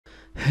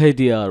Hey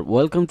dear,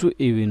 welcome to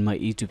you in my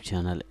YouTube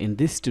channel. In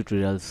this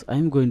tutorials, I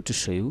am going to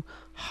show you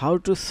how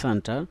to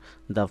center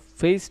the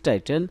page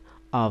title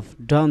of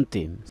Dawn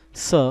theme.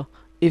 So,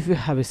 if you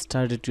have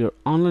started your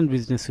online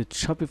business with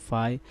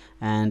Shopify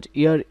and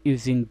you are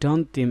using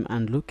Dawn theme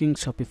and looking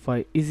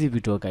Shopify easy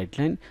video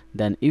guideline,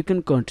 then you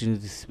can continue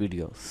this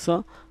video.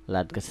 So,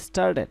 let's get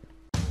started.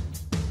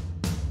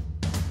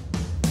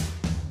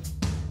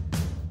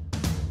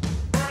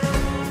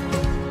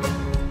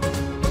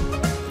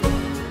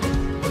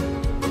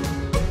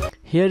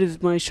 Here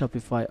is my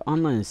Shopify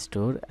online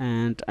store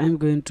and I'm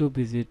going to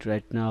visit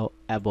right now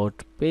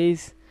about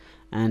page,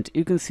 and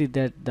you can see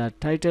that the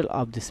title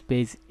of this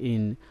page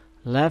in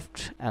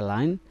left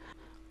align.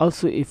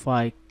 Also, if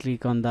I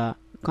click on the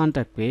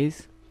contact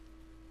page,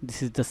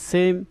 this is the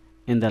same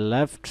in the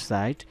left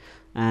side,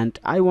 and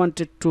I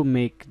wanted to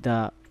make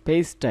the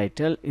page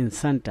title in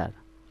center.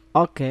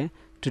 Okay,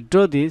 to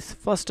do this,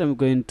 first I'm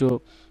going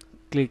to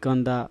click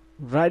on the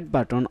right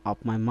button of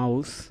my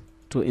mouse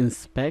to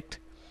inspect.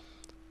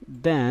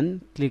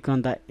 Then click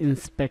on the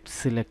inspect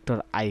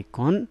selector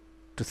icon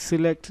to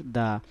select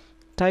the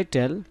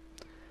title,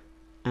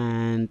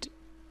 and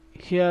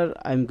here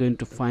I'm going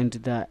to find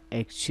the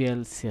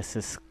actual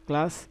CSS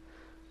class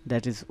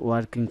that is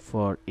working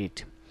for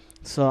it.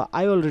 So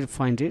I already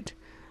find it.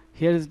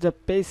 Here is the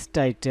page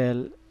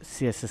title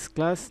CSS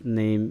class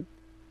name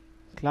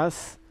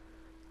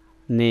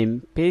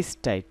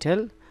page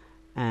title,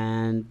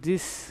 and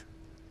this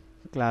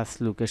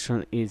class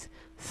location is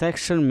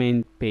section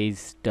main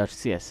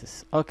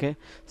page.css. okay,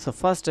 so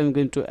first I'm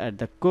going to add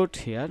the code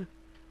here,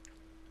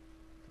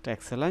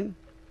 text align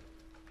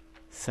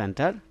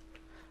center,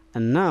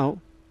 and now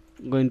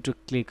I'm going to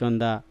click on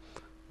the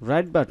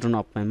right button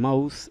of my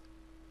mouse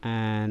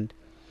and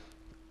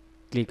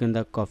click on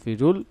the copy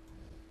rule,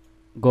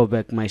 go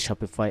back my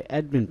Shopify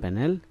admin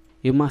panel.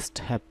 You must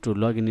have to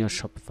log in your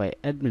Shopify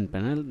admin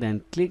panel,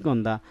 then click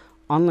on the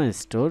online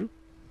store,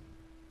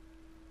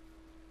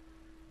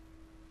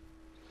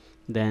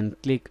 then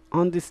click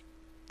on this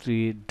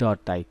three dot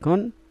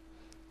icon,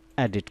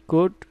 edit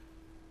code.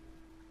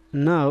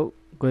 Now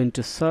going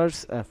to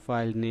search a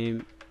file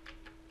name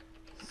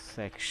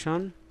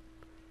section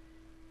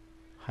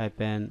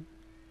hyphen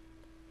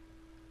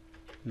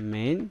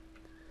main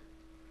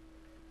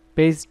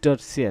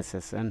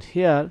page.css, and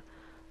here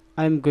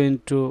I'm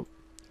going to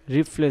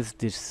replace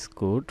this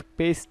code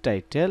page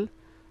title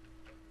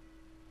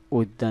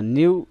with the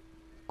new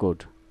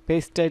code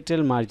page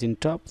title margin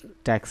top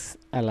text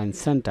align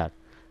center,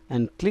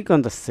 and click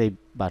on the save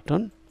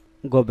button.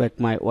 Go back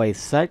my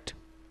website,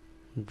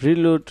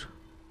 reload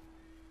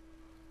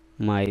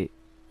my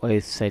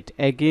website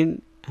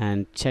again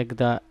and check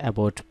the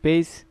about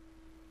page,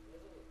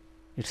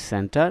 it's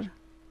center.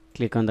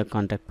 Click on the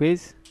contact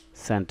page,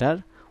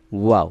 center.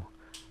 Wow,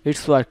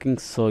 it's working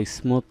so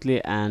smoothly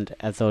and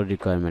as our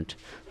requirement.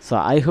 So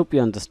I hope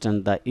you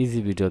understand the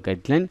easy video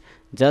guideline.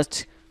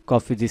 Just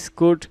copy this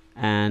code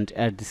and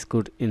add this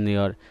code in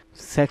your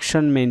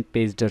section main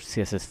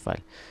page.css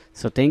file.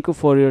 So thank you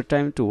for your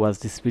time to watch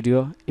this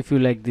video. If you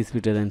like this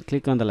video, then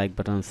click on the like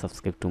button and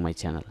subscribe to my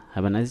channel.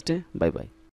 Have a nice day. Bye bye.